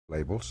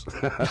labels.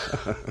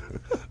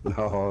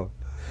 No,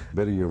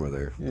 bit of humor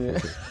there. Yeah.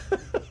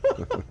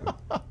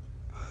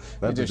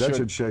 that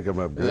should shake them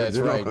up good. That's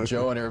right.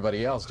 Joe and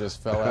everybody else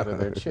just fell out of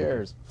their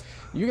chairs.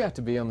 You got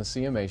to be on the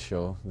CMA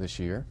show this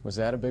year. Was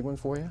that a big one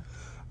for you?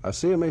 A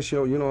CMA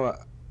show, you know,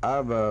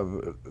 I've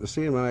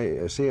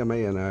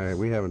CMA and I,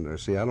 we haven't.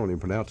 See, I don't even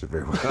pronounce it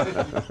very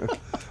well.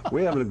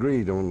 We haven't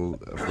agreed on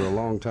for a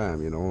long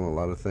time, you know, on a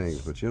lot of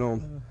things. But you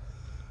know,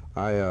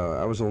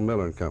 I was on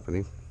Miller and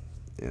Company,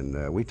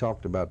 and we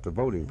talked about the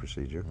voting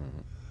procedure.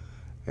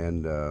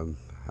 And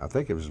I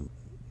think it was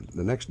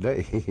the next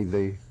day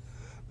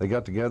they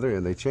got together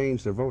and they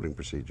changed their voting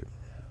procedure.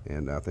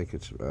 And I think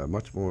it's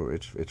much more,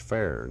 it's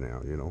fair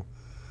now, you know.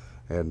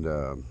 And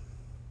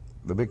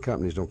the big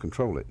companies don't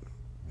control it.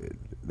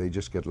 They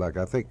just get, like,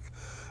 I think,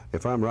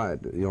 if I'm right,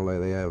 you know,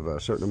 they have a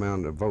certain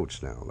amount of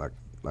votes now,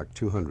 like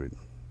 200.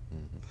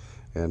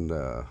 And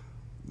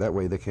that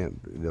way they can't,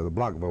 you know, the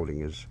block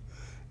voting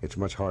it's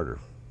much harder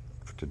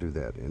to do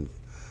that. And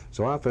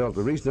so I felt,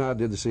 the reason I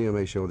did the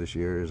CMA show this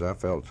year is I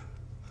felt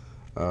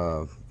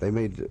they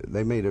made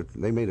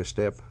a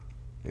step,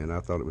 and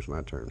I thought it was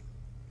my turn.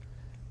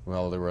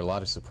 Well, there were a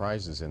lot of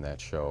surprises in that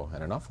show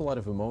and an awful lot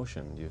of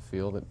emotion. Do you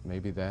feel that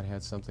maybe that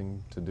had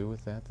something to do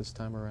with that this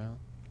time around?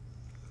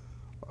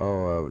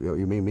 Oh,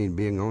 you mean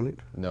being on it?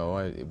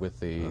 No, with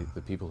the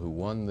people who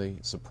won, the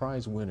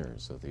surprise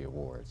winners of the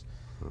awards.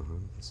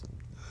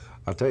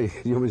 I'll tell you,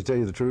 you want me to tell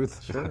you the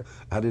truth? Sure.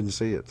 I didn't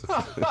see it.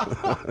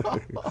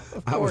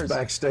 I was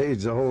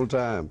backstage the whole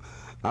time.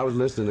 I was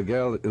listening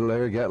to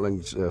Larry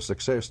Gatling's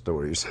success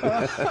stories.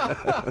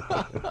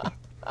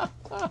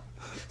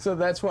 So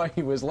that's why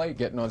he was late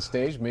getting on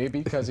stage,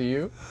 maybe because of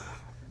you?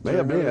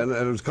 Maybe, and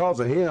it was because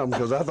of him,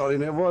 because I thought he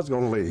never was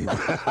going to leave.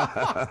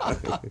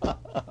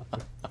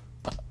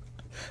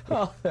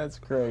 Oh, that's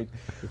great.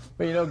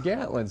 But you know,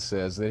 Gatlin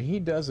says that he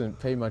doesn't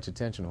pay much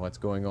attention to what's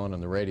going on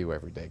the radio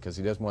every day because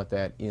he doesn't want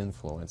that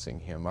influencing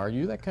him. Are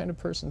you that kind of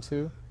person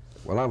too?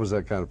 Well, I was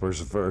that kind of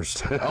person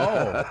first.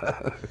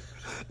 Oh.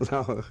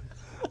 No,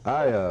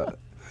 now,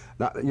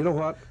 you know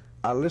what?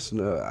 I listen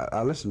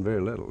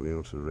very little, you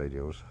know, to the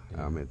radios.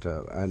 I mean,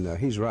 and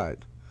he's right.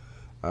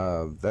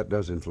 That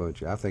does influence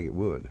you. I think it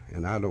would,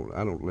 and I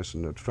don't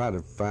listen to try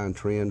to find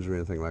trends or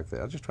anything like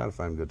that. I just try to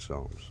find good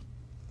songs.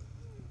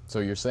 So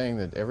you're saying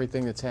that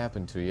everything that's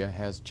happened to you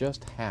has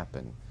just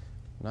happened,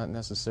 not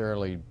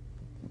necessarily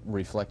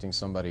reflecting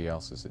somebody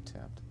else's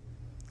attempt.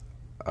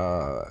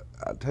 I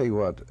tell you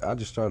what, I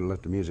just started to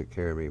let the music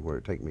carry me where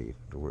it take me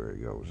to where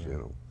it goes, you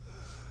know.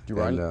 You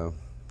right?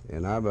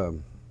 And I've,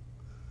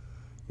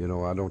 you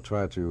know, I don't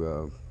try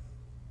to.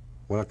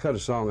 When I cut a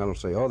song, I don't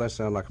say, "Oh, that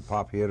sounds like a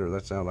pop hit," or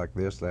 "That sounds like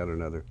this, that, or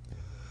another."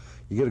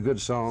 You get a good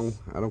song,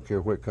 I don't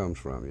care where it comes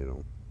from, you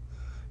know,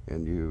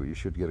 and you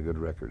should get a good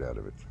record out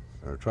of it.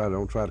 Or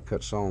don't try to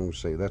cut songs,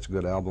 say that's a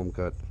good album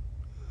cut.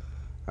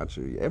 I'd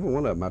say every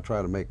one of them I try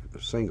to make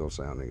single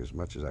sounding as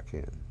much as I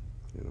can,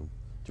 you know.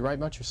 Do you write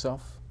much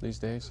yourself these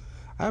days?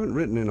 I haven't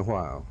written in a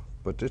while,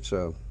 but it's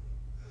going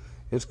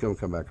to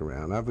come back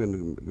around. I've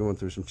been going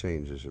through some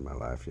changes in my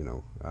life, you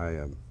know.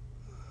 I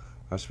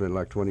spent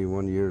like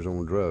 21 years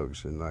on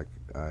drugs, and like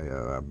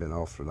I've been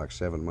off for like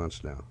 7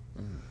 months now.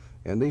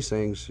 And these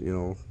things, you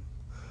know,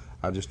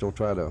 I just don't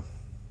try to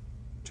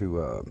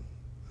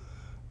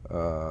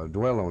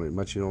dwell on it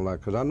much, you know, like,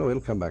 because I know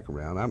it'll come back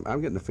around.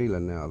 I'm getting the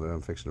feeling now that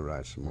I'm fixing to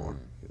write some more,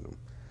 you know.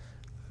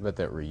 But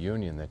that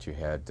reunion that you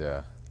had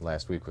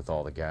last week with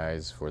all the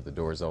guys for the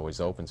Doors Always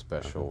Open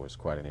special was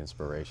quite an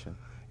inspiration.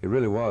 It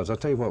really was. I'll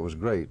tell you what was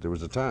great. There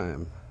was a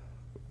time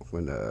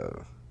when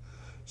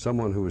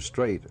someone who was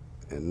straight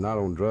and not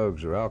on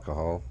drugs or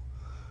alcohol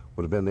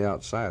would have been the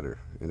outsider,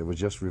 and it was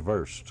just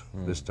reversed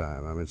this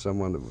time. I mean,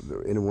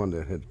 anyone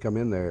that had come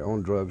in there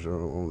on drugs or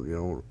on, you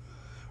know,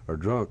 or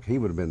drunk, he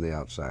would have been the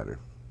outsider.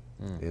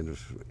 And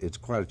it's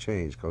quite a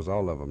change, because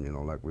all of them, you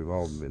know, like we've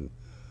all been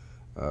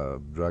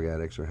drug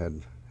addicts or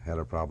had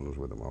our problems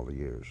with them all the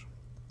years.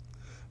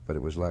 But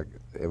it was like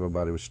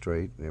everybody was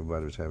straight and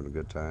everybody was having a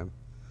good time.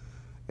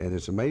 And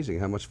it's amazing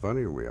how much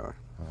funnier we are.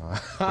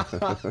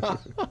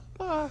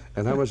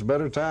 And how much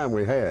better time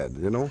we had,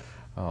 you know?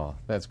 Oh,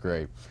 that's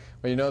great.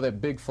 Well, you know, that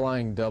big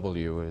flying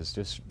W is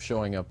just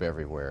showing up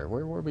everywhere.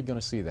 Where are we going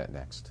to see that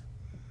next?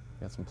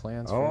 Got some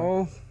plans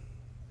for it?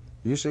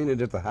 You seen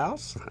it at the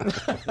house?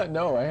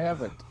 No, I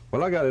haven't.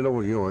 Well, I got it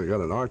over, you know, I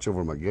got an arch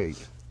over my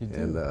gate. You do?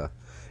 And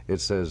it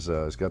says,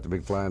 it's got the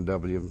big flying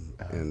W,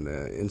 and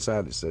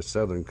inside it says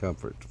Southern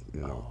Comfort,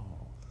 you know.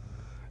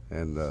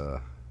 And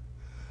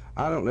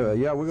I don't know,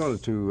 yeah, we're going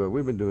to,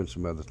 we've been doing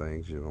some other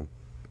things, you know.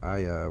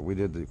 We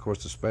did, of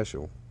course, the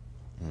special,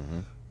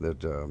 that,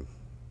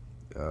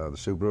 the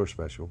Sue Brewer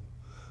special,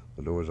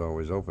 The Doors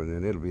Always Open,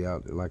 and it'll be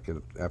out like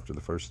after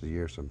the first of the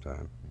year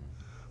sometime.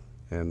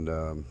 And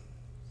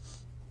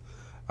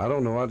I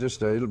don't know,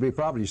 it'll be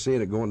probably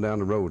seeing it going down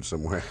the road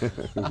somewhere.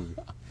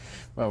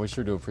 Well, we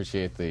sure do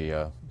appreciate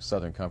the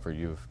Southern comfort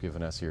you've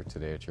given us here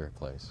today at your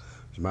place.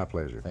 It's my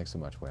pleasure. Thanks so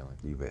much, Waylon.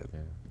 You bet. Yeah.